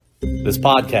This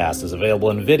podcast is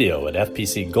available in video at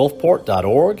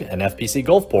fpcgulfport.org and FPC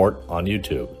Gulfport on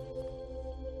YouTube.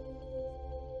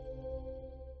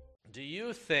 Do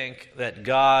you think that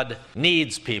God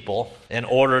needs people in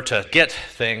order to get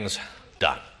things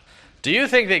done? Do you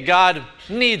think that God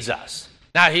needs us?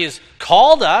 Now, He's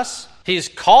called us,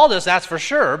 that's for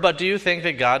sure, but do you think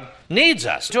that God needs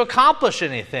us to accomplish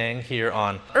anything here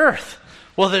on earth?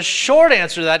 Well, the short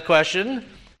answer to that question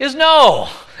is no,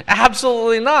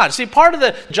 absolutely not. See, part of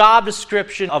the job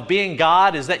description of being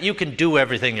God is that you can do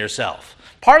everything yourself.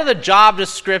 Part of the job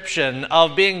description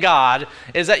of being God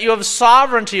is that you have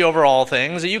sovereignty over all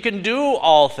things, that you can do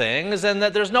all things, and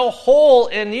that there's no hole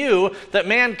in you that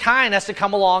mankind has to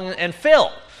come along and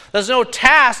fill. There's no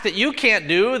task that you can't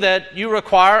do that you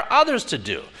require others to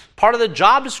do. Part of the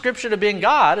job description of being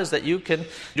God is that you can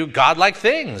do godlike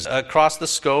things across the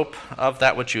scope of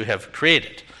that which you have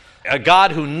created. A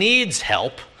God who needs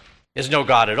help is no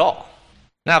God at all.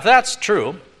 Now, if that's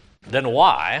true, then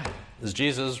why does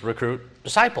Jesus recruit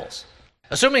disciples?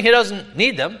 Assuming He doesn't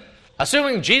need them,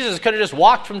 assuming Jesus could have just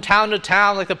walked from town to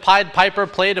town like the Pied Piper,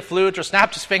 played a flute, or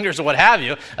snapped his fingers, or what have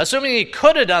you, assuming He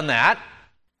could have done that,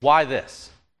 why this?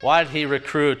 Why did He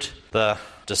recruit the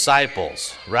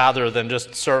disciples rather than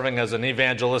just serving as an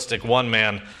evangelistic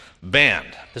one-man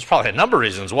band? There's probably a number of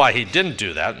reasons why He didn't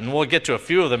do that, and we'll get to a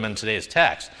few of them in today's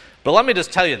text. But let me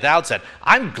just tell you at the outset,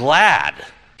 I'm glad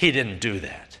He didn't do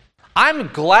that. I'm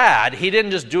glad He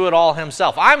didn't just do it all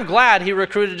Himself. I'm glad He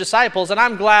recruited disciples, and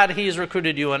I'm glad He's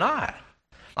recruited you and I.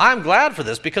 I'm glad for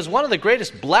this because one of the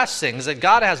greatest blessings that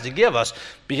God has to give us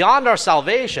beyond our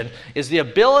salvation is the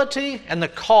ability and the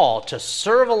call to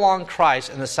serve along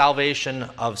Christ in the salvation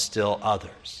of still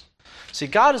others. See,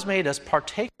 God has made us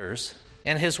partakers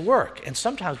in His work, and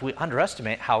sometimes we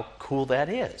underestimate how cool that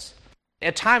is.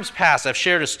 At times past, I've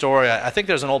shared a story. I think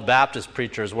there's an old Baptist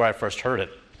preacher is where I first heard it,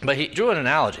 but he drew an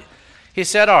analogy. He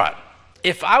said, all right,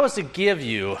 if I was to give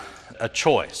you a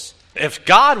choice, if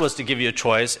God was to give you a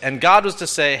choice, and God was to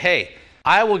say, hey,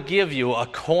 I will give you a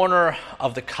corner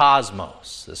of the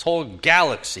cosmos, this whole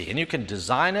galaxy, and you can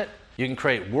design it, you can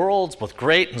create worlds, both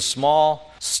great and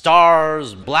small,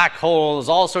 stars, black holes,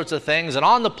 all sorts of things, and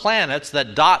on the planets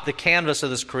that dot the canvas of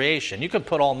this creation, you can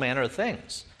put all manner of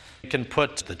things. You can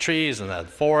put the trees and the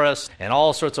forests and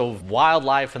all sorts of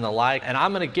wildlife and the like, and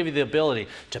I'm going to give you the ability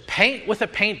to paint with a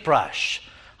paintbrush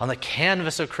on the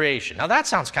canvas of creation. Now that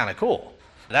sounds kind of cool.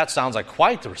 That sounds like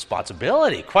quite the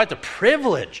responsibility, quite the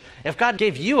privilege. If God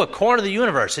gave you a corner of the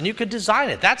universe and you could design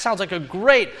it, that sounds like a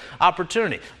great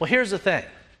opportunity. Well, here's the thing.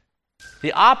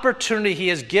 The opportunity He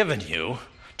has given you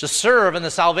to serve in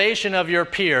the salvation of your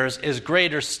peers is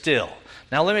greater still.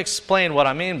 Now let me explain what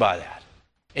I mean by that.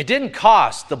 It didn't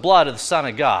cost the blood of the Son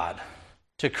of God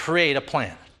to create a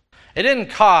planet. It didn't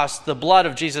cost the blood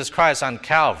of Jesus Christ on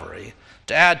Calvary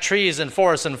to add trees and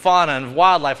forests and fauna and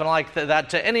wildlife and like that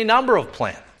to any number of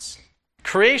planets.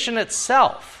 Creation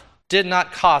itself did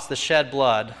not cost the shed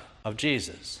blood of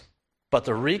Jesus, but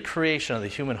the recreation of the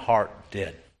human heart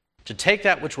did. To take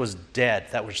that which was dead,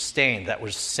 that was stained, that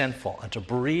was sinful, and to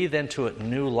breathe into it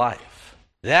new life,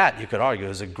 that, you could argue,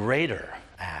 is a greater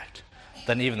act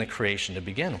than even the creation to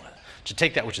begin with. To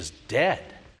take that which is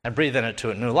dead and breathe into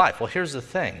it new life. Well, here's the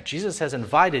thing. Jesus has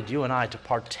invited you and I to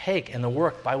partake in the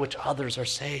work by which others are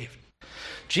saved.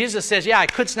 Jesus says, yeah, I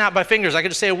could snap my fingers, I could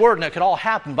just say a word and it could all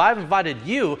happen, but I've invited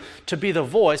you to be the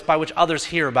voice by which others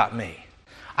hear about me.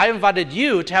 I invited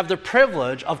you to have the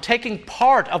privilege of taking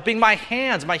part, of being my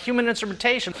hands, my human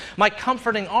instrumentation, my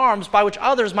comforting arms by which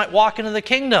others might walk into the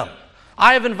kingdom.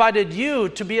 I have invited you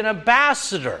to be an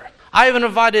ambassador. I have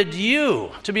invited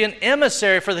you to be an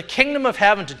emissary for the kingdom of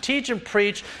heaven, to teach and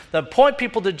preach, to point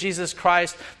people to Jesus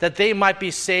Christ, that they might be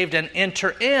saved and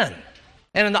enter in.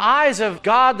 And in the eyes of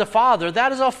God the Father,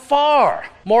 that is a far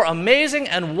more amazing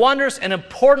and wondrous and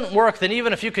important work than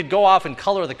even if you could go off and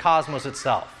color the cosmos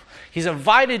itself. He's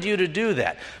invited you to do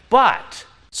that. But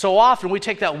so often we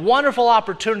take that wonderful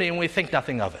opportunity and we think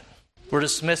nothing of it. We're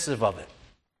dismissive of it.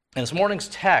 In this morning's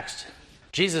text,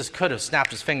 Jesus could have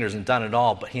snapped His fingers and done it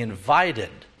all, but He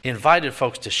invited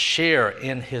folks to share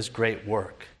in His great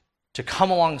work, to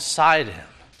come alongside Him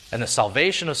and the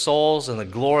salvation of souls and the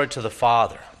glory to the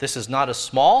Father. This is not a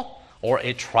small or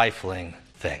a trifling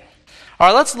thing. All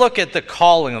right, let's look at the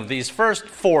calling of these first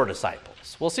four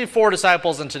disciples. We'll see four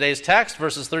disciples in today's text,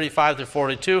 verses 35 through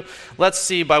 42. Let's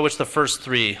see by which the first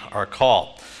three are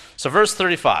called. So verse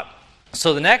 35.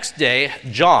 So the next day,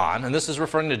 John, and this is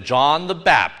referring to John the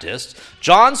Baptist,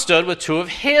 John stood with two of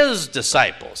his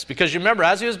disciples. Because you remember,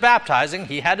 as he was baptizing,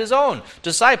 he had his own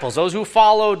disciples, those who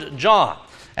followed John.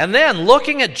 And then,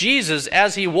 looking at Jesus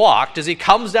as he walked, as he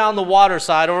comes down the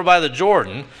waterside over by the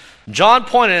Jordan, John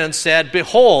pointed and said,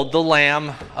 "Behold, the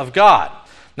Lamb of God."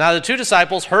 Now the 2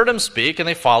 disciples heard him speak, and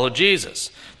they followed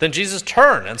Jesus. Then Jesus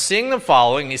turned, and seeing them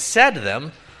following, he said to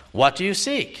them, "What do you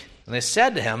seek?" And they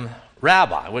said to him,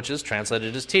 "Rabbi," which is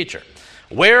translated as teacher,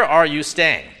 "where are you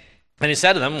staying?" And he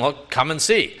said to them, "Well, come and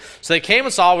see." So they came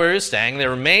and saw where he was staying. They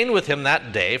remained with him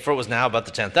that day, for it was now about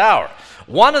the 10th hour.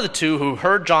 One of the 2 who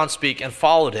heard John speak and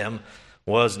followed him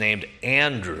was named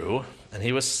Andrew, and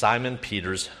he was Simon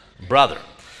Peter's brother.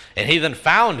 And he then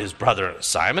found his brother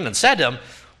Simon and said to him,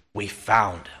 "We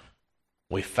found him.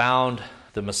 We found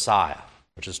the Messiah,"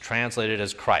 which is translated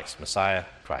as Christ, Messiah,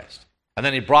 Christ. And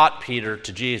then he brought Peter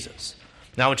to Jesus.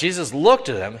 Now when Jesus looked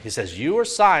at him, he says, "You are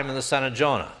Simon the son of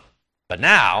Jonah, but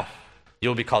now you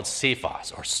will be called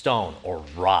Cephas," or stone, or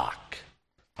rock.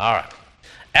 All right.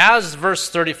 As verse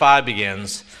 35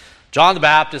 begins, John the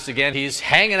Baptist, again, he's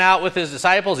hanging out with his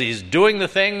disciples. He's doing the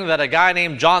thing that a guy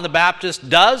named John the Baptist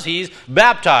does. He's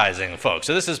baptizing folks.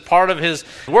 So this is part of his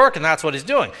work, and that's what he's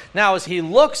doing. Now, as he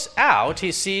looks out,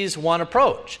 he sees one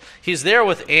approach. He's there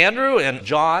with Andrew and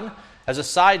John. As a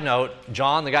side note,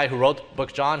 John, the guy who wrote the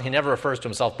book John, he never refers to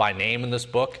himself by name in this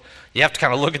book. You have to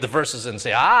kind of look at the verses and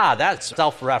say, that's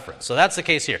self-reference. So that's the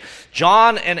case here.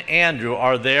 John and Andrew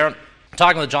are there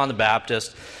talking with John the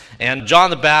Baptist. And John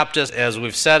the Baptist, as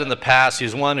we've said in the past,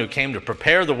 he's one who came to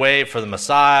prepare the way for the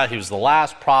Messiah. He was the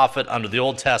last prophet under the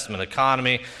Old Testament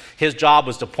economy. His job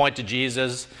was to point to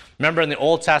Jesus. Remember in the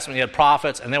Old Testament you had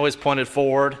prophets, and they always pointed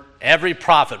forward. Every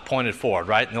prophet pointed forward,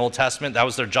 right? In the Old Testament, that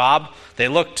was their job. They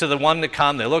looked to the one to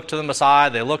come. They looked to the Messiah.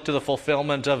 They looked to the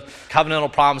fulfillment of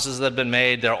covenantal promises that had been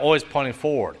made. They're always pointing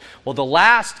forward. Well, the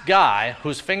last guy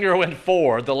whose finger went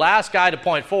forward, the last guy to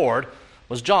point forward,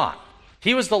 was John.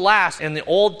 He was the last in the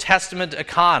Old Testament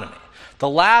economy, the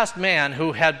last man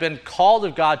who had been called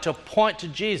of God to point to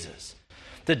Jesus.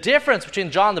 The difference between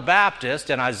John the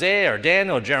Baptist and Isaiah or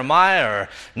Daniel or Jeremiah or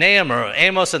Nahum or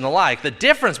Amos and the like, the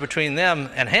difference between them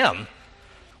and him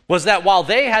was that while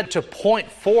they had to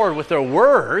point forward with their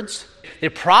words, they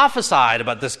prophesied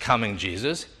about this coming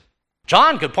Jesus,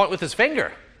 John could point with his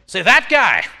finger. Say, "That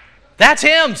guy, that's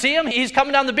him. See him? He's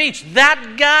coming down the beach.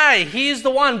 That guy, he's the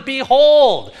one.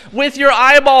 Behold, with your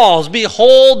eyeballs,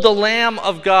 behold the Lamb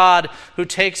of God who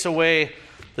takes away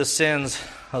the sins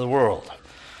of the world."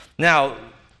 Now,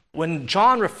 when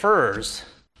John refers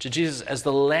to Jesus as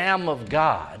the Lamb of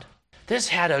God, this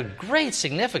had a great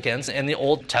significance in the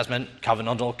Old Testament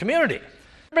covenantal community.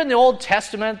 Remember in the Old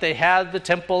Testament, they had the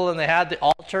temple and they had the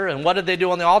altar, and what did they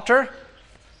do on the altar?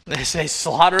 They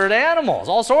slaughtered animals,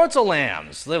 all sorts of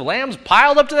lambs. The lambs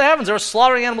piled up to the heavens. They were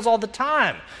slaughtering animals all the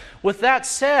time. With that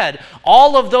said,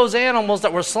 all of those animals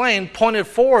that were slain pointed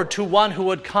forward to one who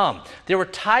would come. There were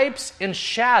types and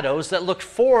shadows that looked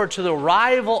forward to the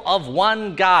arrival of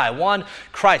one guy, one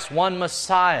Christ, one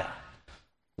Messiah,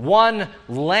 one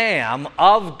Lamb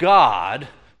of God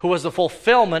who was the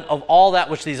fulfillment of all that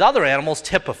which these other animals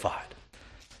typified.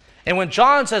 And when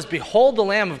John says, "Behold the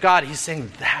Lamb of God," he's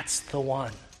saying that's the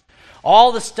one.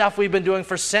 All the stuff we've been doing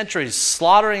for centuries,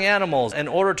 slaughtering animals in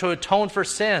order to atone for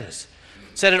sins,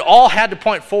 said it all had to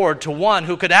point forward to one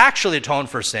who could actually atone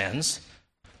for sins,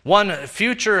 one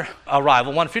future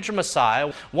arrival, one future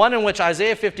Messiah, one in which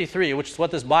Isaiah 53, which is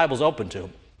what this Bible is open to,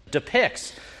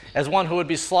 depicts as one who would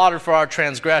be slaughtered for our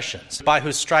transgressions, by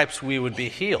whose stripes we would be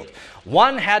healed.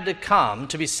 One had to come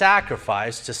to be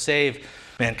sacrificed to save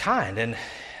mankind, and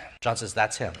John says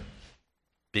that's him.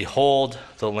 Behold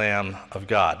the Lamb of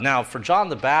God. Now, for John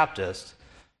the Baptist,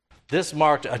 this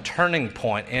marked a turning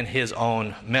point in his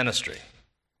own ministry.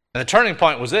 And the turning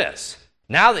point was this.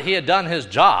 Now that he had done his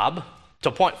job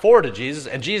to point forward to Jesus,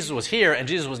 and Jesus was here, and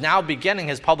Jesus was now beginning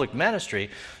his public ministry,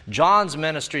 John's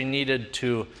ministry needed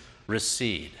to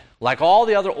recede. Like all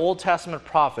the other Old Testament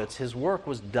prophets, his work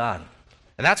was done.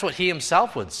 And that's what he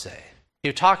himself would say. He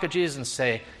would talk to Jesus and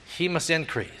say, "He must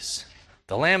increase.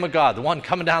 The Lamb of God, the one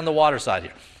coming down the waterside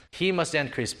here, he must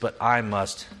increase, but I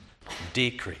must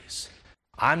decrease.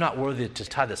 I'm not worthy to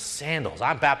tie the sandals.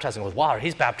 I'm baptizing with water.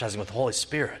 He's baptizing with the Holy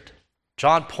Spirit."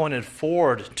 John pointed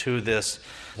forward to this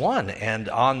one, and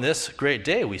on this great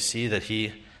day we see that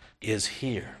he is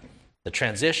here. The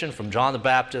transition from John the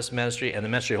Baptist's ministry and the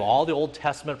ministry of all the Old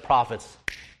Testament prophets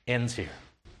ends here.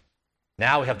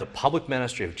 Now we have the public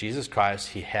ministry of Jesus Christ.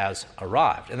 He has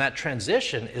arrived. And that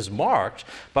transition is marked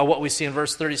by what we see in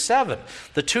verse 37.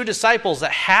 The 2 disciples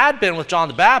that had been with John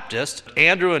the Baptist,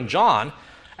 Andrew and John,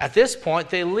 at this point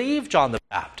they leave John the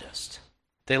Baptist.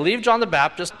 They leave John the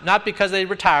Baptist not because they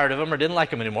were tired of him or didn't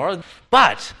like him anymore,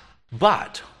 but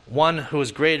one who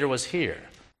was greater was here.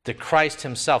 the Christ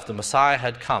himself, the Messiah,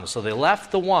 had come. So they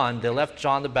left the one, they left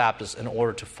John the Baptist in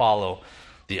order to follow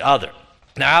the other.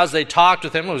 Now, as they talked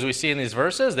with him, as we see in these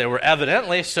verses, they were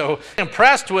evidently so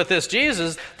impressed with this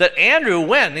Jesus that Andrew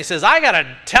went and he says, I got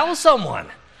to tell someone.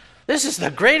 This is the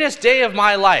greatest day of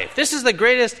my life. This is the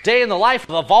greatest day in the life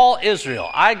of all Israel.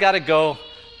 I got to go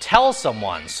tell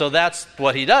someone. So that's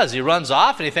what he does. He runs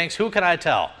off and he thinks, who can I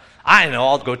tell? I know,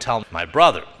 I'll go tell my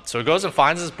brother. So he goes and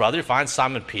finds his brother. He finds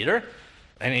Simon Peter.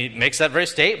 And he makes that very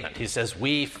statement. He says,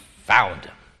 we found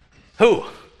him. Who?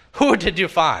 Who did you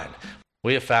find?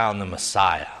 We have found the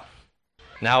Messiah.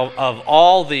 Now, of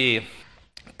all the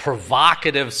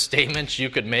provocative statements you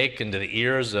could make into the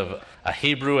ears of a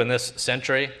Hebrew in this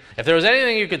century, if there was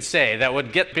anything you could say that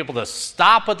would get people to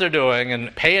stop what they're doing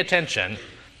and pay attention,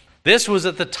 this was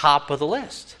at the top of the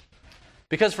list.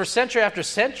 Because for century after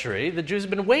century, the Jews have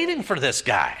been waiting for this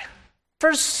guy.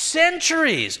 For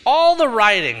centuries, all the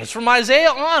writings, from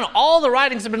Isaiah on, all the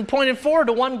writings have been pointing forward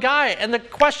to one guy. And the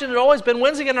question had always been,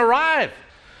 when's he going to arrive?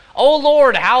 Oh,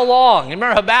 Lord, how long? You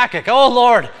remember Habakkuk? Oh,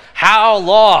 Lord, how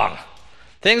long?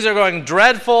 Things are going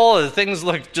dreadful. Things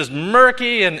look just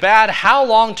murky and bad. How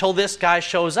long till this guy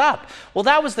shows up? Well,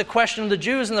 that was the question of the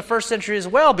Jews in the first century as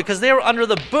well, because they were under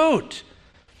the boot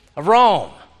of Rome.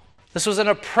 This was an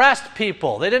oppressed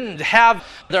people. They didn't have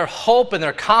their hope and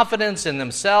their confidence in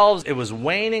themselves. It was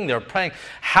waning. They were praying,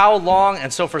 how long?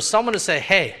 And so for someone to say,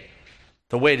 hey,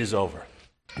 the wait is over.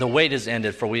 The wait is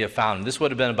ended, for we have found him. This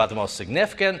would have been about the most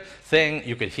significant thing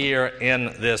you could hear in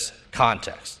this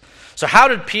context. So how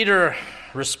did Peter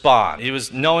respond? He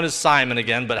was known as Simon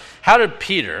again, but how did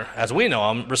Peter, as we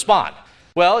know him, respond?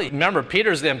 Well, remember,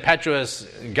 Peter's the impetuous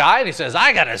guy, and he says,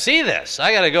 I got to see this.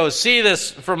 I got to go see this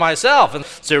for myself. And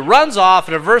so he runs off,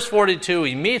 and in verse 42,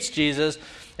 he meets Jesus.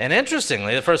 And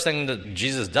interestingly, the first thing that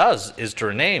Jesus does is to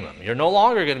rename him. You're no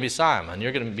longer going to be Simon.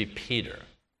 You're going to be Peter,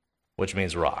 which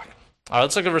means rock. All right,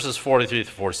 let's look at verses 43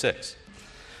 to 46.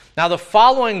 Now, the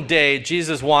following day,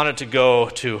 Jesus wanted to go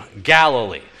to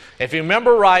Galilee. If you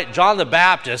remember right, John the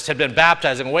Baptist had been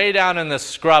baptizing way down in the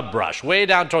scrub brush, way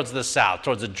down towards the south,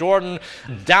 towards the Jordan.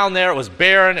 Down there it was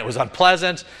barren, it was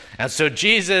unpleasant. And so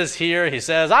Jesus here, he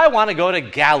says, I want to go to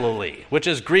Galilee, which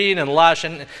is green and lush.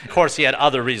 And of course, he had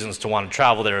other reasons to want to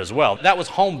travel there as well. That was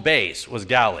home base, was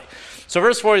Galilee. So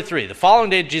verse 43, the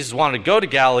following day Jesus wanted to go to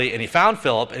Galilee, and he found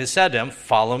Philip, and he said to him,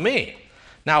 follow me.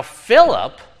 Now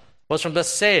Philip was from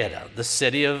Bethsaida, the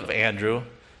city of Andrew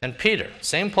and Peter,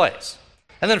 same place.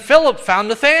 And then Philip found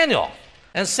Nathanael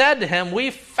and said to him, we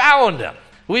found him.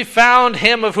 We found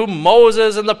him of whom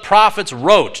Moses and the prophets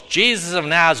wrote, Jesus of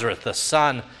Nazareth, the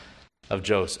son of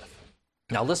Joseph.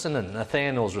 Now listen to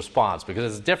Nathanael's response,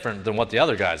 because it's different than what the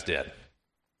other guys did.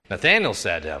 Nathanael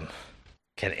said to him,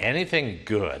 can anything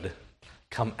good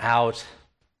come out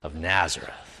of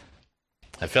Nazareth?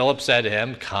 And Philip said to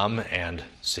him, come and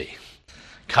see.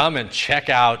 Come and check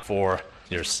out for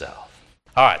yourself.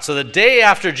 All right, so the day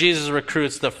after Jesus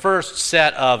recruits the first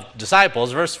set of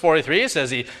disciples, verse 43 says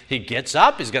he gets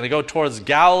up, he's going to go towards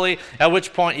Galilee, at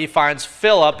which point he finds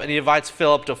Philip, and he invites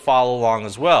Philip to follow along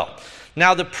as well.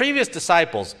 Now, the previous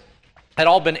disciples had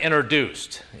all been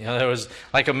introduced. You know, there was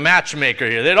like a matchmaker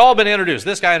here. They'd all been introduced.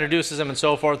 This guy introduces him and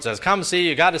so forth, says, come see,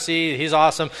 you got to see, he's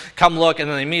awesome, come look, and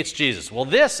then he meets Jesus. Well,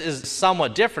 this is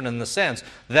somewhat different in the sense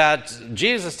that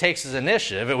Jesus takes his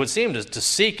initiative, it would seem, to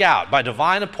seek out, by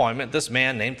divine appointment, this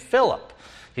man named Philip.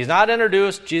 He's not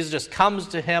introduced. Jesus just comes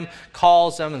to him,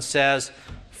 calls him, and says,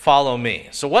 follow me.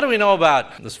 So what do we know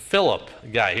about this Philip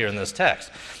guy here in this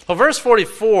text? Well, verse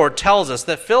 44 tells us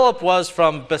that Philip was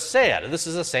from Bethsaida. This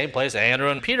is the same place Andrew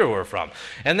and Peter were from.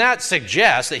 And that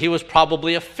suggests that he was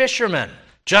probably a fisherman,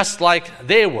 just like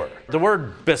they were. The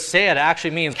word Bethsaida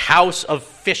actually means house of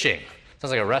fishing.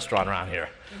 Sounds like a restaurant around here.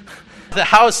 The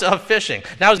house of fishing.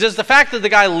 Now, does the fact that the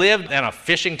guy lived in a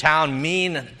fishing town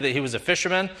mean that he was a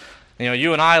fisherman? You know,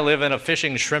 you and I live in a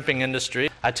fishing, shrimping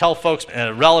industry. I tell folks,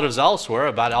 relatives elsewhere,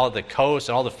 about all the coast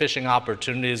and all the fishing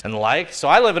opportunities and the like. So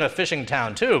I live in a fishing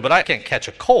town too, but I can't catch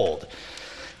a cold.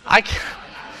 I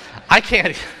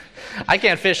can't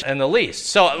fish in the least.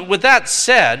 So with that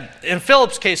said, in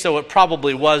Philip's case, though, it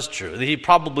probably was true. He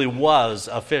probably was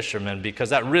a fisherman,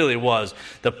 because that really was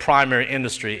the primary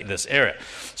industry in this area.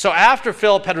 So after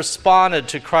Philip had responded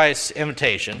to Christ's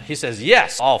invitation, he says,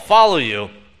 yes, I'll follow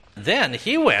you. Then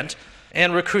he went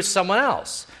and recruits someone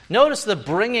else. Notice the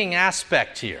bringing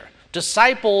aspect here.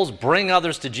 Disciples bring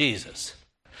others to Jesus.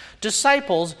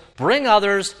 Disciples bring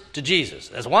others to Jesus.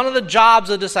 That's one of the jobs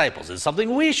of disciples. It's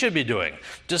something we should be doing.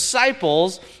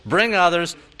 Disciples bring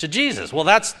others to Jesus. Well,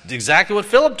 that's exactly what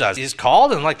Philip does. He's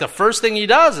called, and like the first thing he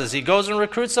does is he goes and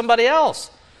recruits somebody else.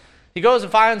 He goes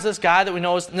and finds this guy that we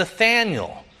know as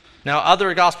Nathanael. Now,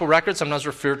 other gospel records sometimes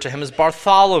refer to him as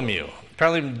Bartholomew.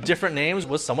 Apparently, different names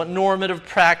was somewhat normative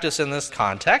practice in this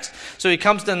context. So he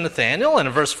comes to Nathanael, and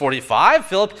in verse 45,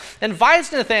 Philip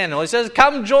invites Nathanael. He says,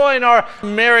 come join our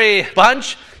merry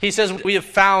bunch. He says, we have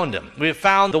found him. We have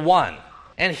found the one.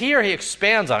 And here he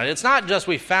expands on it. It's not just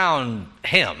we found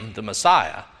him, the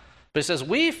Messiah, but he says,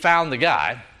 we found the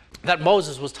guy that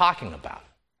Moses was talking about.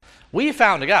 We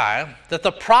found a guy that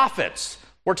the prophets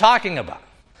were talking about.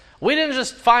 We didn't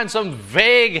just find some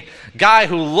vague guy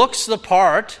who looks the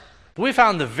part. We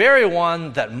found the very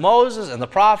one that Moses and the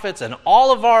prophets and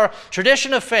all of our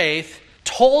tradition of faith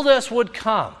told us would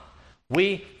come.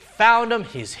 We found him.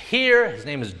 He's here. His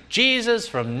name is Jesus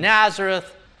from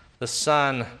Nazareth, the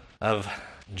son of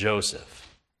Joseph.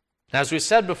 Now, as we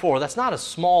said before, that's not a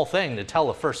small thing to tell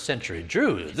a first century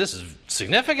Jew. This is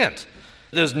significant.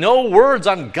 There's no words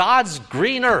on God's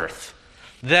green earth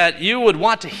that you would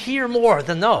want to hear more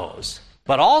than those.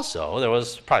 But also, there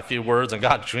was probably a few words on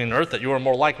God's green earth that you were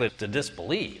more likely to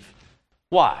disbelieve.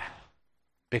 Why?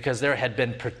 Because there had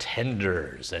been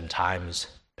pretenders in times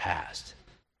past.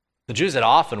 The Jews had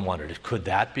often wondered, could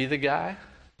that be the guy?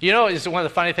 You know, it's one of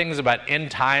the funny things about end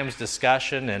times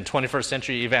discussion and 21st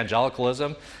century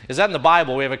evangelicalism is that in the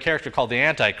Bible we have a character called the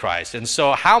Antichrist. And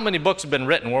so how many books have been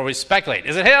written where we speculate,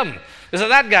 is it him? Is it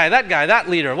that guy, that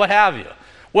leader, what have you?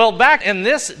 Well, back in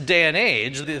this day and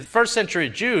age, the first century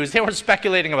Jews, they weren't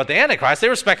speculating about the Antichrist, they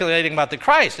were speculating about the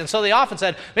Christ. And so they often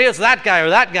said, maybe it's that guy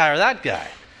or that guy or that guy.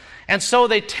 And so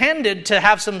they tended to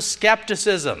have some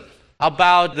skepticism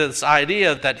about this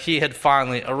idea that he had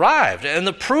finally arrived. And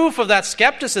the proof of that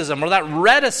skepticism or that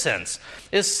reticence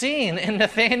is seen in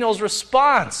Nathanael's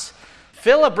response.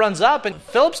 Philip runs up, and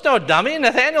Philip's no dummy.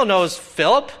 Nathanael knows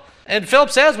Philip. And Philip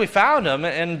says, we found him.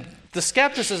 And the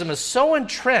skepticism is so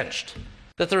entrenched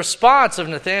that the response of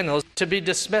Nathanael is to be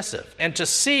dismissive and to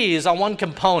seize on one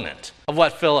component of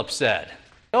what Philip said.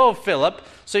 Oh, Philip,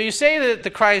 so you say that the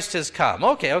Christ has come.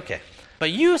 Okay.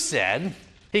 But you said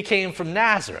he came from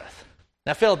Nazareth.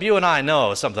 Now, Philip, you and I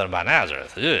know something about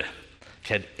Nazareth. Ugh.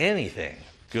 Can anything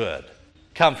good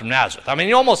come from Nazareth? I mean,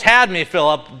 you almost had me,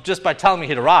 Philip, just by telling me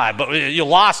he'd arrived, but you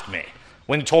lost me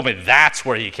when you told me that's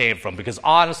where he came from, because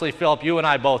honestly, Philip, you and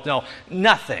I both know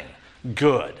nothing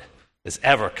good has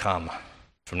ever come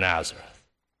from Nazareth.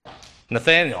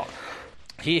 Nathanael,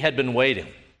 he had been waiting.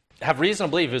 I have reason to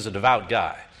believe he was a devout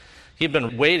guy. He'd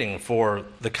been waiting for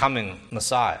the coming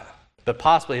Messiah, but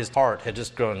possibly his heart had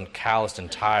just grown calloused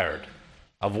and tired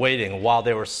of waiting while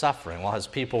they were suffering, while his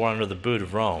people were under the boot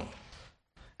of Rome.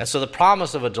 And so the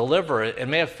promise of a deliverer, it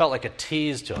may have felt like a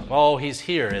tease to him. Oh, he's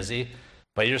here, is he?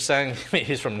 But you're saying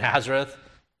he's from Nazareth?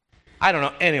 I don't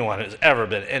know anyone who's ever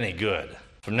been any good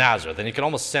from Nazareth. And you can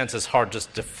almost sense his heart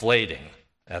just deflating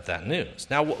at that news.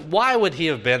 Now, why would he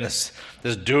have been this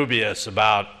dubious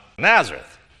about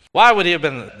Nazareth? Why would he have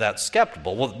been that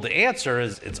skeptical? Well, the answer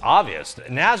is it's obvious.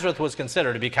 Nazareth was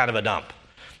considered to be kind of a dump.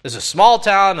 This is a small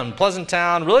town, unpleasant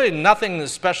town, really nothing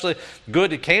especially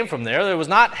good came from there. It was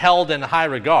not held in high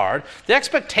regard. The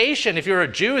expectation, if you're a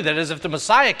Jew, that is if the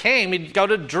Messiah came, he'd go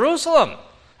to Jerusalem,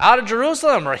 out of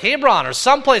Jerusalem or Hebron or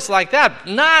someplace like that.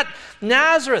 Not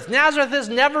Nazareth. Nazareth has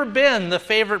never been the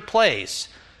favorite place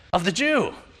of the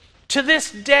Jew. To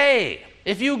this day,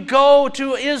 if you go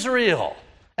to Israel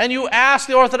and you ask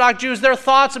the Orthodox Jews their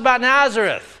thoughts about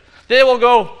Nazareth, they will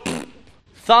go,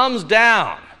 thumbs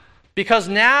down. Because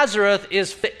Nazareth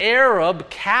is the Arab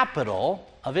capital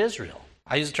of Israel.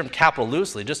 I use the term capital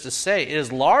loosely just to say it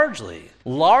is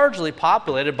largely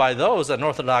populated by those that an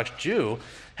Orthodox Jew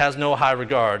has no high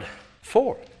regard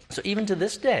for. So even to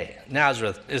this day,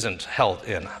 Nazareth isn't held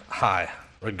in high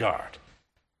regard.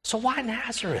 So why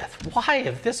Nazareth? Why,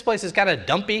 if this place is kind of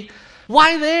dumpy,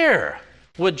 why there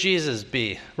would Jesus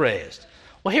be raised?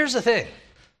 Well, here's the thing.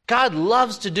 God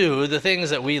loves to do the things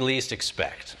that we least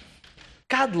expect.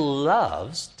 God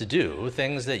loves to do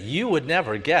things that you would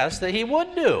never guess that he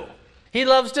would do. He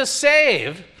loves to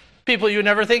save people you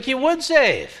never think he would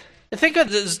save. Think of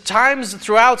the times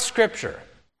throughout Scripture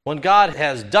when God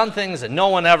has done things that no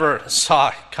one ever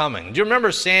saw coming. Do you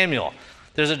remember Samuel?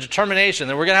 There's a determination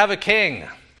that we're going to have a king.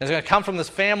 He's going to come from this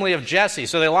family of Jesse.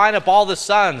 So they line up all the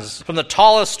sons from the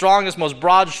tallest, strongest, most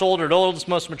broad-shouldered, oldest,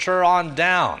 most mature on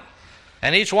down.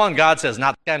 And each one, God says,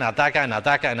 not that guy, not that guy, not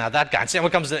that guy, not that guy. And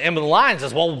Samuel comes to the end of the line and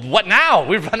says, well, what now?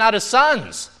 We've run out of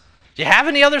sons. Do you have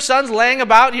any other sons laying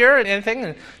about here? Anything?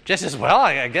 And Jesse says, well,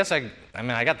 I guess I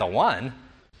got the one.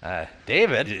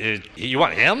 David. You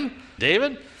want him?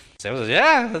 David? Samuel says,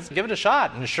 yeah, let's give it a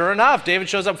shot. And sure enough, David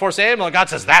shows up before Samuel, and God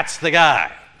says, that's the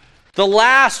guy. The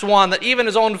last one that even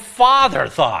his own father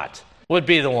thought would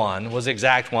be the one was the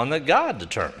exact one that God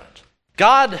determined.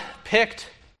 God picked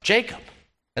Jacob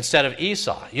instead of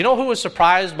Esau. You know who was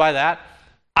surprised by that?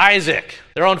 Isaac,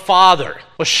 their own father,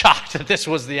 was shocked that this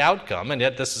was the outcome, and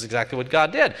yet this is exactly what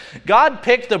God did. God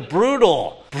picked the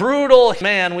brutal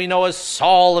man we know as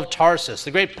Saul of Tarsus,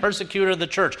 the great persecutor of the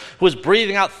church, who was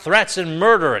breathing out threats and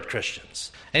murder at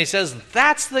Christians. And he says,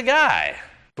 that's the guy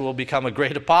who will become a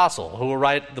great apostle, who will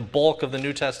write the bulk of the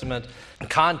New Testament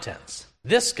contents.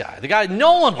 This guy, the guy,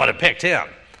 no one would have picked him.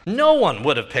 No one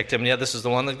would have picked him, and yet this is the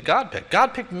one that God picked.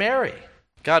 God picked Mary.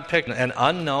 God picked an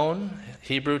unknown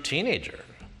Hebrew teenager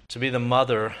to be the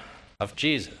mother of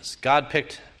Jesus. God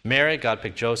picked Mary, God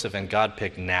picked Joseph, and God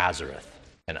picked Nazareth,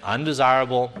 an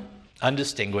undesirable,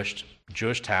 undistinguished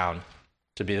Jewish town,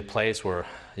 to be the place where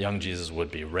young Jesus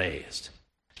would be raised.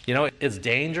 You know, it's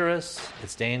dangerous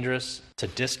to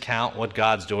discount what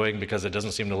God's doing because it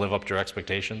doesn't seem to live up to your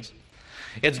expectations.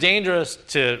 It's dangerous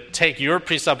to take your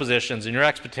presuppositions and your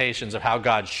expectations of how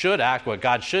God should act, what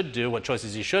God should do, what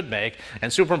choices he should make,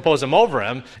 and superimpose them over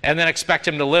him, and then expect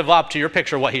him to live up to your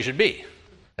picture of what he should be.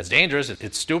 It's dangerous.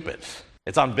 It's stupid.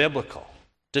 It's unbiblical.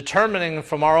 Determining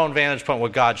from our own vantage point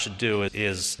what God should do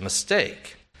is a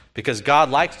mistake, because God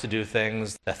likes to do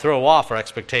things that throw off our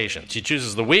expectations. He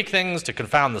chooses the weak things to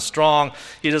confound the strong.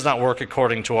 He does not work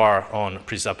according to our own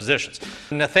presuppositions.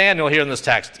 Nathanael here in this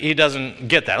text, he doesn't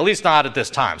get that, at least not at this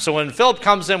time. So when Philip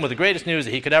comes in with the greatest news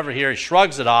that he could ever hear, he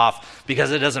shrugs it off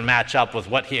because it doesn't match up with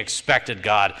what he expected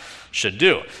God should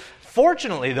do.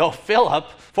 Fortunately, though, Philip,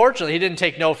 he didn't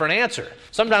take no for an answer.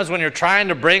 Sometimes when you're trying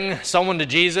to bring someone to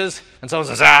Jesus and someone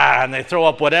says, and they throw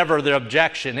up whatever their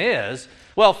objection is,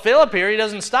 well, Philip here, he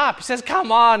doesn't stop. He says,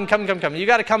 come on, come. You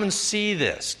got to come and see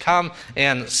this. Come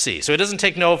and see. So he doesn't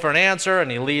take no for an answer, and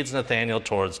he leads Nathanael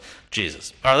towards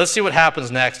Jesus. All right, let's see what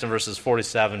happens next in verses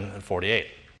 47 and 48.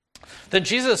 Then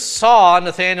Jesus saw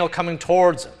Nathanael coming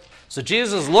towards him. So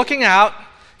Jesus is looking out.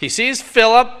 He sees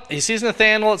Philip. He sees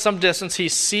Nathanael at some distance. He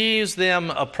sees them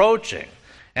approaching.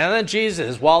 And then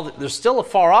Jesus, while they're still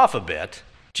far off a bit,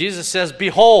 Jesus says,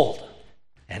 behold,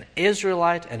 an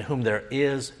Israelite in whom there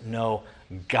is no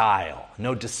guile,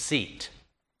 no deceit.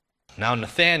 Now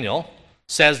Nathanael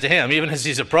says to him, even as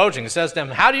he's approaching, he says to him,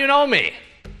 how do you know me?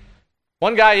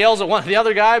 One guy yells at the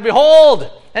other guy,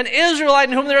 behold, an Israelite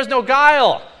in whom there is no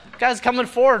guile. The guy's coming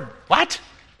forward. What?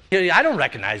 I don't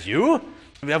recognize you.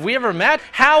 Have we ever met?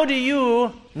 How do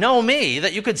you know me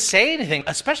that you could say anything,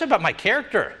 especially about my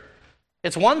character?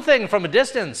 It's one thing from a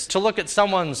distance to look at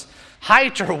someone's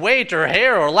height or weight or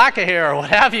hair or lack of hair or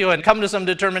what have you and come to some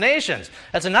determinations.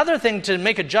 That's another thing to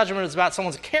make a judgment about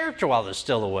someone's character while they're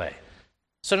still away.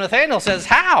 So Nathanael says,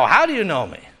 how? How do you know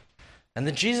me? And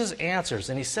then Jesus answers,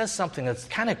 and he says something that's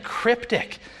kind of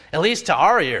cryptic, at least to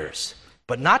our ears,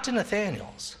 but not to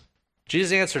Nathanael's.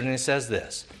 Jesus answered, and he says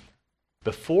this,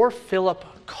 before Philip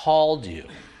called you,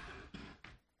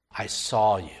 I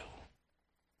saw you.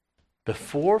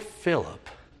 Before Philip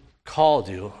called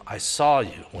you, I saw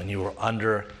you when you were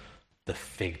under the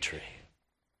fig tree.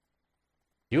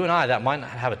 You and I, that might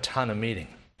not have a ton of meaning.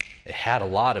 It had a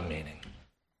lot of meaning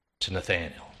to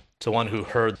Nathanael, to one who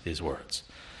heard these words.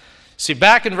 See,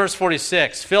 back in verse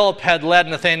 46, Philip had led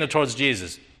Nathanael towards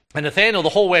Jesus. And Nathanael the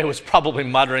whole way was probably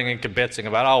muttering and kibitzing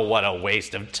about, oh, what a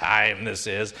waste of time this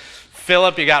is.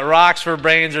 Philip, you got rocks for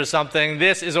brains or something.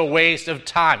 This is a waste of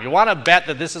time. You want to bet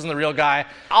that this isn't the real guy?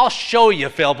 I'll show you,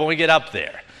 Philip, when we get up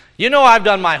there. You know I've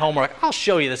done my homework. I'll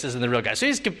show you this isn't the real guy. So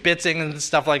he's kibitzing and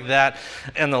stuff like that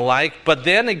and the like. But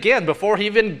then again, before he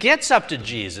even gets up to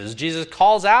Jesus, Jesus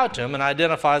calls out to him and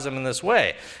identifies him in this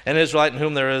way. An Israelite in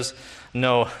whom there is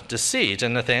no deceit.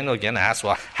 And Nathanael again asks,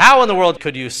 well, how in the world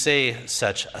could you say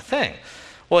such a thing?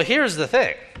 Well, here's the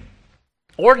thing.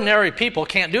 Ordinary people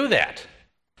can't do that.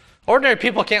 Ordinary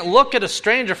people can't look at a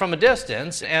stranger from a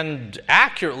distance and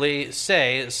accurately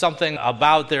say something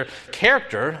about their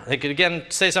character. They could, again,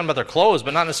 say something about their clothes,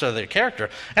 but not necessarily their character.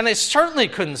 And they certainly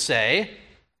couldn't say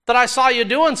that I saw you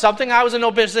doing something I was in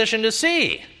no position to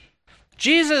see.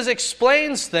 Jesus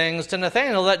explains things to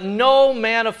Nathanael that no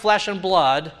man of flesh and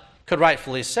blood could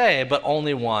rightfully say, but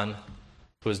only one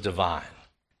who is divine.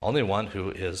 Only one who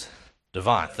is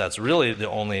divine. That's really the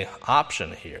only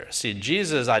option here. See,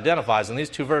 Jesus identifies in these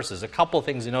two verses a couple of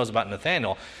things he knows about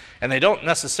Nathanael, and they don't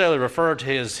necessarily refer to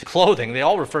his clothing. They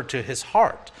all refer to his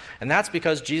heart. And that's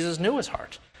because Jesus knew his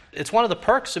heart. It's one of the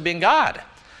perks of being God.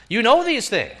 You know these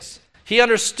things. He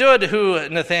understood who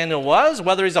Nathanael was,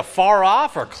 whether he's afar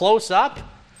off or close up.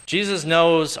 Jesus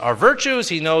knows our virtues,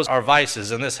 he knows our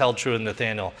vices, and this held true in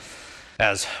Nathanael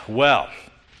as well.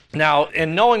 Now,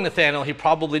 in knowing Nathanael, he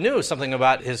probably knew something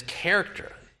about his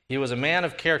character. He was a man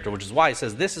of character, which is why he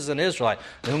says, this is an Israelite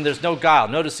in whom there's no guile,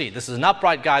 no deceit. This is an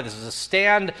upright guy. This is a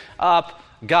stand-up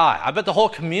guy. I bet the whole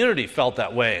community felt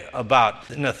that way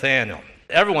about Nathanael.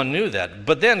 Everyone knew that.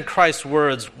 But then Christ's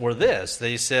words were this.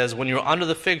 He says, when you were under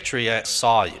the fig tree, I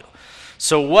saw you.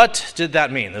 So what did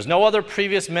that mean? There's no other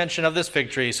previous mention of this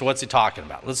fig tree, so what's he talking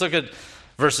about? Let's look at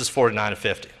verses 49 to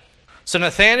 50. So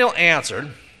Nathanael answered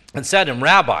and said to him,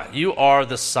 Rabbi, you are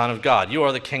the Son of God. You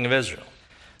are the King of Israel.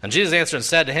 And Jesus answered and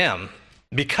said to him,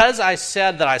 because I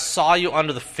said that I saw you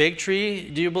under the fig tree,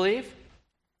 do you believe?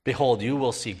 Behold, you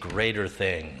will see greater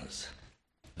things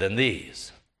than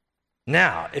these.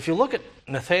 Now, if you look at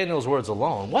Nathanael's words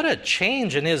alone, what a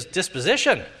change in his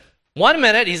disposition. 1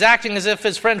 minute, he's acting as if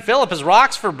his friend Philip has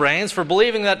rocks for brains for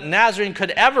believing that Nazarene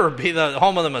could ever be the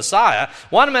home of the Messiah.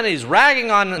 1 minute, he's ragging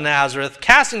on Nazareth,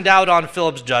 casting doubt on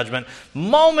Philip's judgment.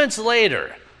 Moments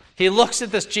later, he looks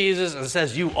at this Jesus and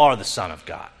says, you are the Son of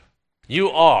God. You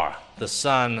are the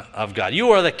Son of God.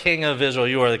 You are the King of Israel.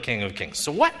 You are the King of Kings.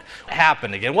 So what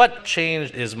happened again? What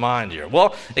changed his mind here?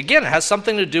 Well, again, it has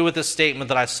something to do with the statement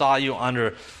that I saw you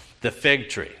under the fig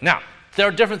tree. Now, there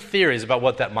are different theories about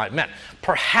what that might mean.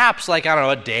 Perhaps, like, I don't know,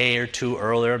 a day or two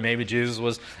earlier, maybe Jesus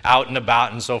was out and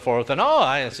about and so forth, and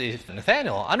I see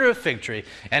Nathanael under a fig tree,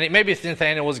 and maybe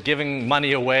Nathanael was giving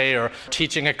money away or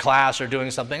teaching a class or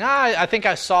doing something. I think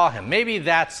I saw him. Maybe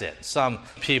that's it. Some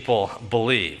people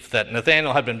believe that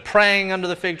Nathanael had been praying under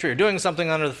the fig tree or doing something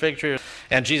under the fig tree,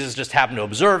 and Jesus just happened to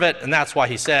observe it, and that's why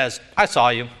he says, I saw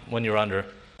you when you were under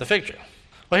the fig tree.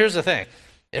 Well, here's the thing.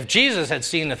 If Jesus had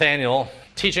seen Nathanael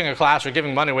teaching a class or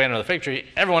giving money away under the fig tree,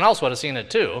 everyone else would have seen it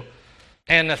too.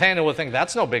 And Nathanael would think,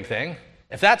 that's no big thing.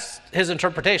 If that's his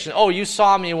interpretation, you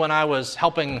saw me when I was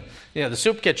helping the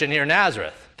soup kitchen here in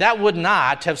Nazareth, that would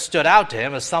not have stood out to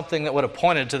him as something that would have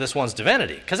pointed to this one's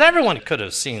divinity, because everyone could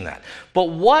have seen that. But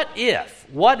what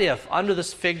if under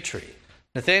this fig tree,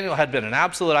 Nathanael had been in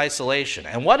absolute isolation,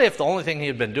 and what if the only thing he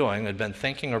had been doing had been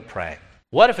thinking or praying?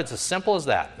 What if it's as simple as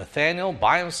that? Nathanael,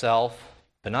 by himself,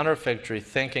 been under a fig tree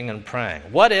thinking and praying.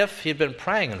 What if he had been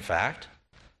praying, in fact,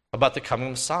 about the coming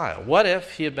Messiah? What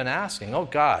if he had been asking, oh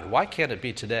God, why can't it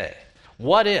be today?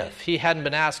 What if he hadn't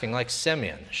been asking, like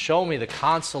Simeon, show me the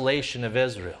consolation of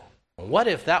Israel? What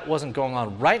if that wasn't going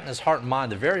on right in his heart and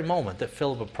mind the very moment that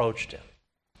Philip approached him?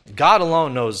 God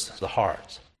alone knows the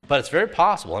heart. But it's very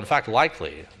possible, in fact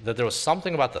likely, that there was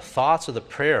something about the thoughts or the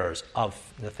prayers of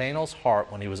Nathanael's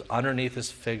heart when he was underneath this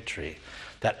fig tree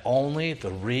that only the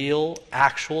real,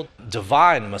 actual,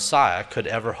 divine Messiah could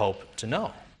ever hope to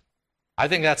know. I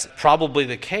think that's probably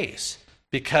the case,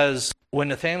 because when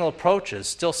Nathanael approaches,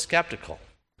 still skeptical,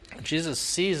 Jesus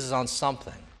seizes on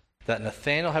something that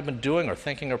Nathanael had been doing or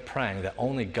thinking or praying that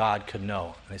only God could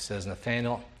know. And he says,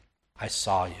 Nathanael, I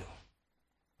saw you.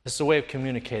 This is a way of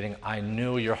communicating, I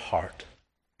knew your heart.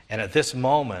 And at this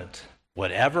moment,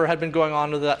 whatever had been going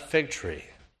on to that fig tree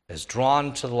is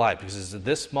drawn to the light, because it's at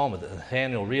this moment that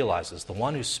Nathanael realizes the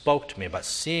one who spoke to me about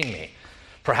seeing me,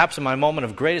 perhaps in my moment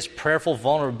of greatest prayerful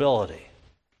vulnerability,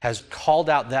 has called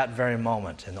out that very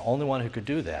moment, and the only one who could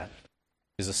do that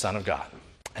is the Son of God.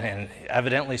 And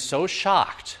evidently so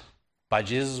shocked by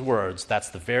Jesus' words, that's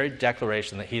the very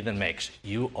declaration that he then makes.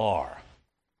 You are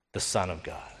the Son of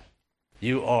God.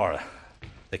 You are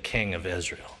the King of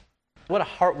Israel. What a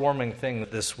heartwarming thing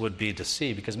that this would be to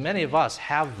see, because many of us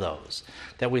have those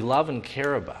that we love and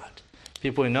care about.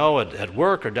 People we know at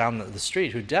work or down the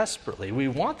street who desperately, we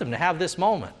want them to have this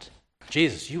moment.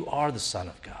 Jesus, you are the Son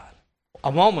of God.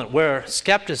 A moment where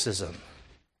skepticism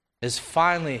is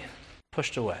finally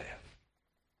pushed away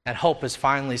and hope is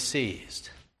finally seized.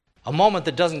 A moment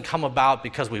that doesn't come about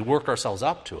because we work ourselves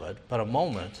up to it, but a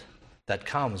moment that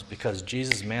comes because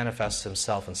Jesus manifests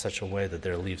himself in such a way that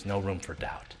there leaves no room for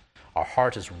doubt. Our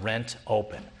heart is rent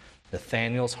open.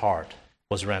 Nathanael's heart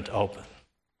was rent open.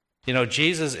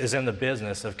 Jesus is in the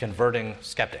business of converting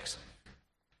skeptics.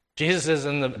 Jesus is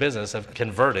in the business of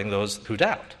converting those who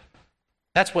doubt.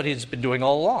 That's what he's been doing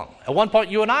all along. At one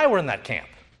point, you and I were in that camp.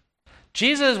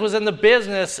 Jesus was in the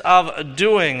business of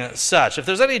doing such. If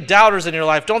there's any doubters in your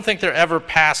life, don't think they're ever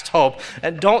past hope,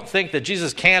 and don't think that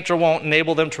Jesus can't or won't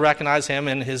enable them to recognize him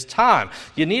in his time.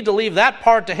 You need to leave that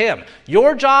part to him.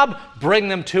 Your job, bring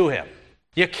them to him.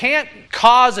 You can't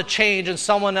cause a change in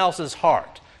someone else's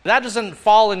heart. That doesn't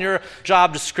fall in your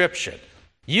job description.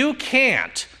 You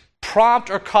can't prompt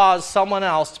or cause someone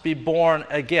else to be born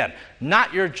again.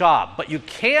 Not your job. But you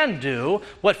can do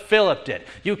what Philip did.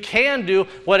 You can do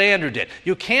what Andrew did.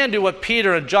 You can do what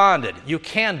Peter and John did. You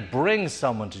can bring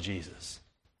someone to Jesus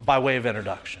by way of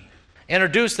introduction.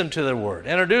 Introduce them to the Word.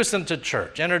 Introduce them to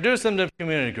church. Introduce them to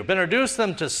community group. Introduce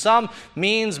them to some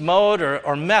means, mode,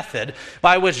 or method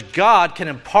by which God can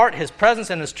impart his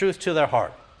presence and his truth to their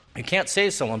heart. You can't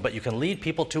save someone, but you can lead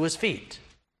people to his feet.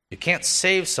 You can't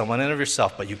save someone in and of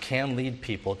yourself, but you can lead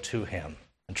people to him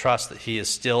and trust that he is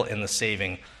still in the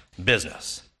saving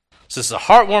business. So this is a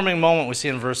heartwarming moment we see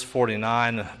in verse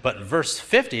 49, but verse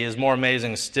 50 is more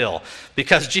amazing still,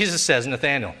 because Jesus says,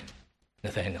 Nathanael,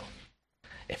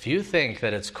 if you think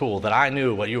that it's cool that I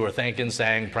knew what you were thinking,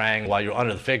 saying, praying while you were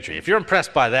under the fig tree, if you're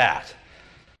impressed by that,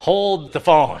 hold the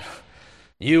phone.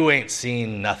 You ain't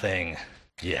seen nothing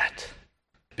yet.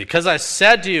 Because I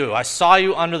said to you, I saw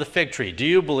you under the fig tree. Do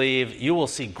you believe you will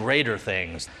see greater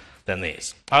things than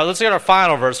these? All right, let's look at our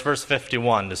final verse, verse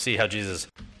 51, to see how Jesus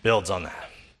builds on that.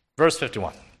 Verse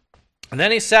 51. And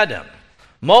then he said to him,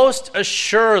 most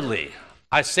assuredly,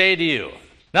 I say to you.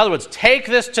 In other words, take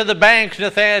this to the bank,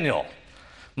 Nathanael.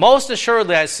 Most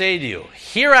assuredly, I say to you,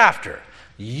 hereafter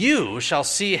you shall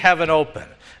see heaven open,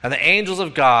 and the angels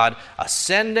of God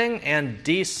ascending and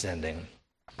descending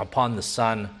upon the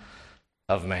Son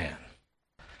of Man.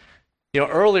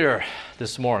 Earlier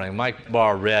this morning, Mike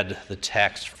Barr read the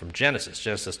text from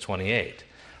Genesis 28.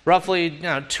 Roughly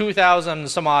 2,000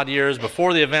 some odd years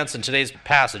before the events in today's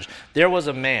passage, there was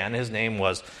a man, his name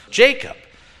was Jacob.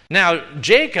 Now,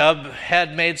 Jacob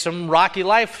had made some rocky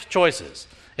life choices.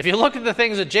 If you look at the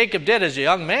things that Jacob did as a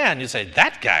young man, you say,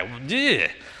 that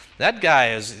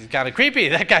guy is kind of creepy.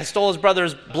 That guy stole his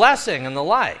brother's blessing and the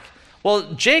like.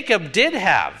 Well, Jacob did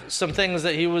have some things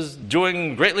that he was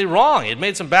doing greatly wrong. He had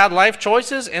made some bad life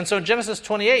choices, and so in Genesis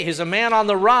 28, he's a man on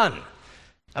the run.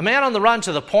 A man on the run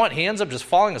to the point he ends up just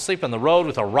falling asleep on the road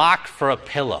with a rock for a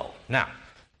pillow. Now,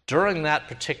 during that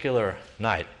particular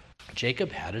night,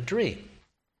 Jacob had a dream.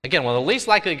 Again, one of the least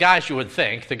likely guys you would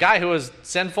think, the guy who was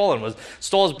sinful and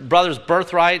stole his brother's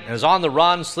birthright and is on the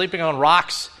run, sleeping on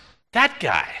rocks, that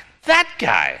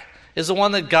guy is the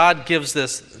one that God gives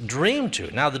this dream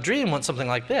to. Now, the dream went something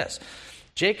like this.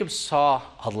 Jacob saw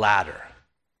a ladder.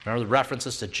 Remember the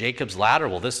references to Jacob's ladder?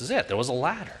 Well, this is it. There was a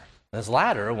ladder. This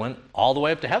ladder went all the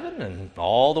way up to heaven and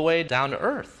all the way down to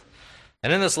earth.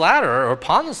 And in this ladder, or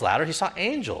upon this ladder, he saw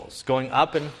angels going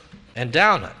up and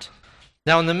down it.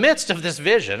 Now, in the midst of this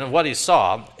vision of what he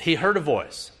saw, he heard a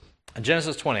voice. In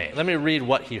Genesis 28, let me read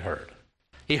what he heard.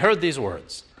 He heard these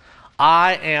words,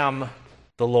 I am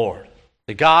the Lord,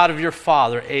 the God of your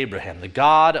father Abraham, the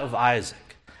God of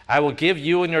Isaac. I will give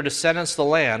you and your descendants the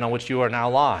land on which you are now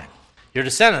lying. Your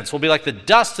descendants will be like the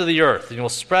dust of the earth, and you will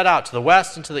spread out to the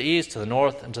west and to the east, to the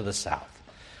north and to the south.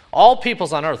 All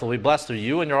peoples on earth will be blessed through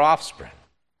you and your offspring.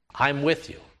 I'm with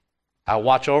you. I'll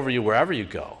watch over you wherever you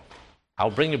go. I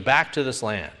will bring you back to this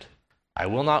land. I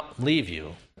will not leave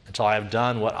you until I have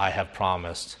done what I have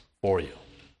promised for you.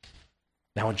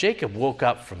 Now, when Jacob woke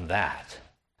up from that,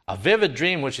 a vivid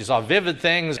dream which he saw vivid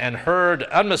things and heard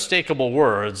unmistakable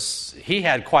words, he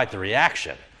had quite the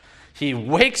reaction. He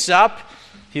wakes up,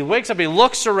 he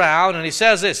looks around, and he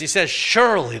says this. He says,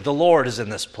 surely the Lord is in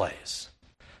this place.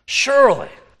 Surely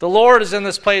the Lord is in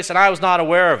this place, and I was not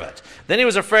aware of it. Then he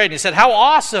was afraid, and he said, how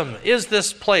awesome is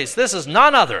this place? This is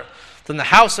none other than the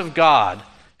house of God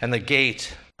and the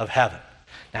gate of heaven.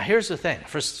 Now here's the thing.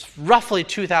 For roughly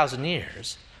 2,000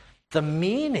 years, the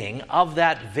meaning of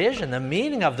that vision, the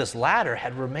meaning of this ladder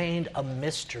had remained a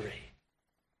mystery.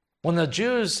 When the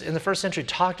Jews in the first century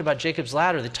talked about Jacob's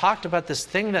ladder, they talked about this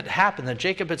thing that happened, that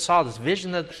Jacob had saw, this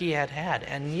vision that he had had,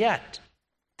 and yet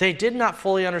they did not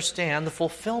fully understand the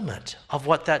fulfillment of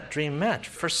what that dream meant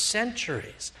for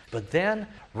centuries. But then,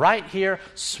 right here,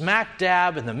 smack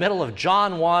dab in the middle of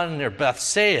John 1 near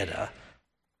Bethsaida,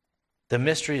 the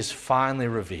mystery is finally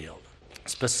revealed.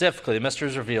 Specifically, the mystery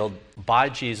is revealed by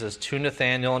Jesus to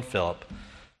Nathanael and Philip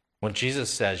when Jesus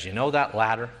says, you know that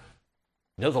ladder?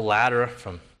 You know the ladder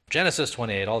from Genesis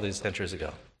 28, all these centuries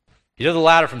ago? You know the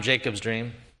ladder from Jacob's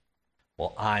dream?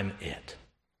 Well, I'm it.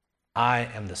 I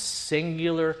am the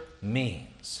singular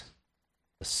means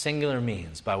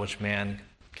by which man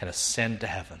can ascend to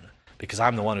heaven, because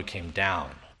I'm the one who came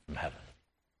down from heaven.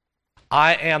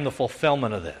 I am the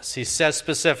fulfillment of this. He says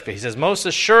specifically, he says, most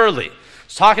assuredly,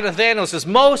 he's talking to Nathanael, he says,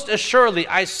 most assuredly,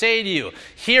 I say to you,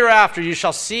 hereafter you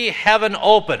shall see heaven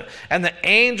open, and the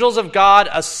angels of God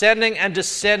ascending and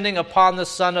descending upon the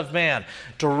Son of Man.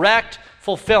 Direct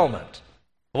fulfillment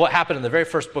of what happened in the very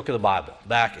first book of the Bible,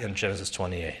 back in Genesis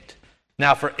 28.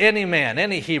 Now, for any man,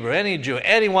 any Hebrew, any Jew,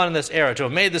 anyone in this era to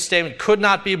have made this statement could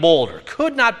not be a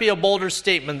bolder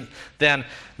statement than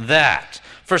that.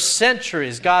 For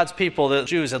centuries, God's people, the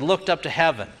Jews, had looked up to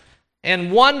heaven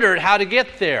and wondered how to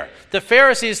get there. The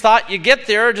Pharisees thought you get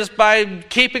there just by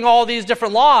keeping all these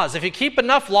different laws. If you keep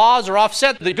enough laws or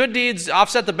offset the good deeds,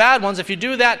 offset the bad ones, if you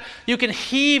do that, you can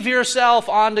heave yourself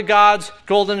onto God's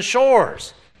golden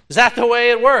shores. Is that the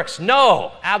way it works?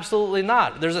 No, absolutely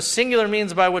not. There's a singular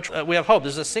means by which we have hope.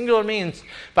 There's a singular means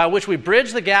by which we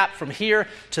bridge the gap from here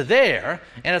to there,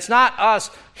 and it's not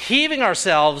us heaving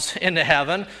ourselves into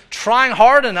heaven, trying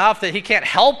hard enough that he can't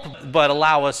help but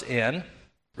allow us in.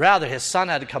 Rather, his Son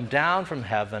had to come down from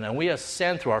heaven, and we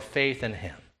ascend through our faith in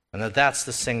him, and that's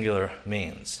the singular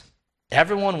means.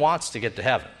 Everyone wants to get to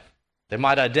heaven. They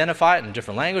might identify it in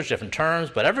different language, different terms,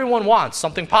 but everyone wants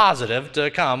something positive to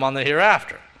come on the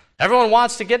hereafter. Everyone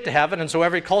wants to get to heaven, and so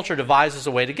every culture devises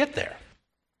a way to get there.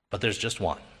 But there's just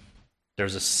one.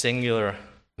 There's a singular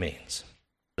means.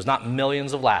 There's not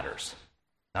millions of ladders,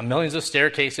 not millions of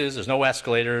staircases, there's no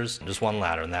escalators, just one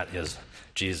ladder, and that is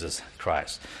Jesus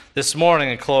Christ. This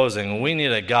morning in closing, we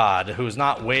need a God who's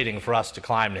not waiting for us to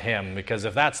climb to him, because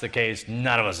if that's the case,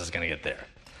 none of us is going to get there.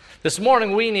 This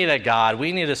morning, we need a God,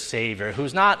 we need a Savior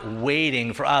who's not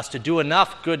waiting for us to do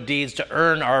enough good deeds to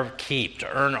earn our keep,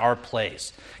 to earn our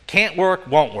place. Can't work,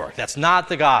 won't work. That's not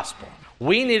the gospel.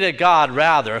 We need a God,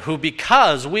 rather, who,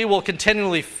 because we will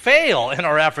continually fail in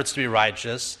our efforts to be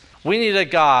righteous, we need a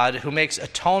God who makes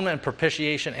atonement and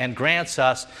propitiation and grants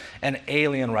us an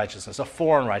alien righteousness, a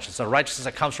foreign righteousness, a righteousness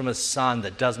that comes from his Son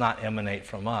that does not emanate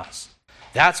from us.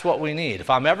 That's what we need. If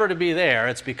I'm ever to be there,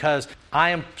 it's because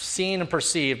I am seen and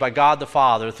perceived by God the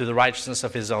Father through the righteousness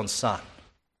of his own Son.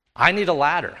 I need a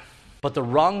ladder, but the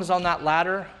rungs on that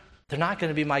ladder, they're not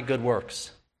going to be my good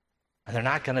works, and they're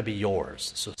not going to be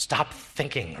yours. So stop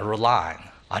thinking or relying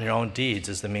on your own deeds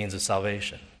as the means of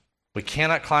salvation. We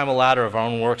cannot climb a ladder of our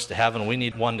own works to heaven. We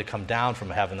need one to come down from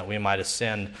heaven that we might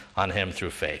ascend on him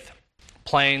through faith.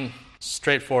 Plain,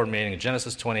 straightforward meaning,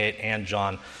 Genesis 28 and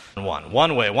John 1.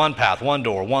 One way, one path, one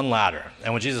door, one ladder.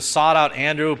 And when Jesus sought out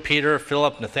Andrew, Peter,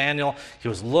 Philip, Nathanael, he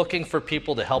was looking for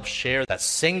people to help share that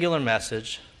singular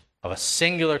message of a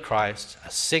singular Christ,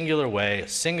 a singular way, a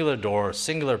singular door, a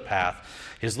singular path.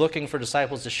 He's looking for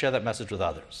disciples to share that message with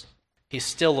others. He's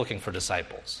still looking for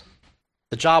disciples.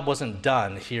 The job wasn't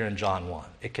done here in John 1.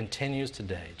 It continues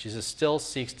today. Jesus still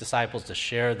seeks disciples to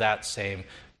share that same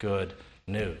good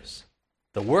news.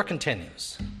 The work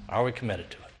continues. Are we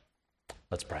committed to it?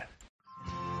 Let's pray.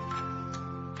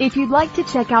 If you'd like to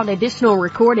check out additional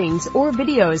recordings or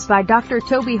videos by Dr.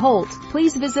 Toby Holt,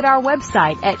 please visit our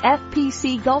website at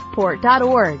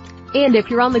fpcgulfport.org. And if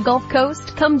you're on the Gulf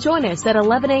Coast, come join us at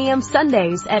 11 a.m.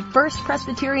 Sundays at First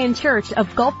Presbyterian Church of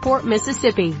Gulfport,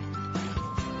 Mississippi.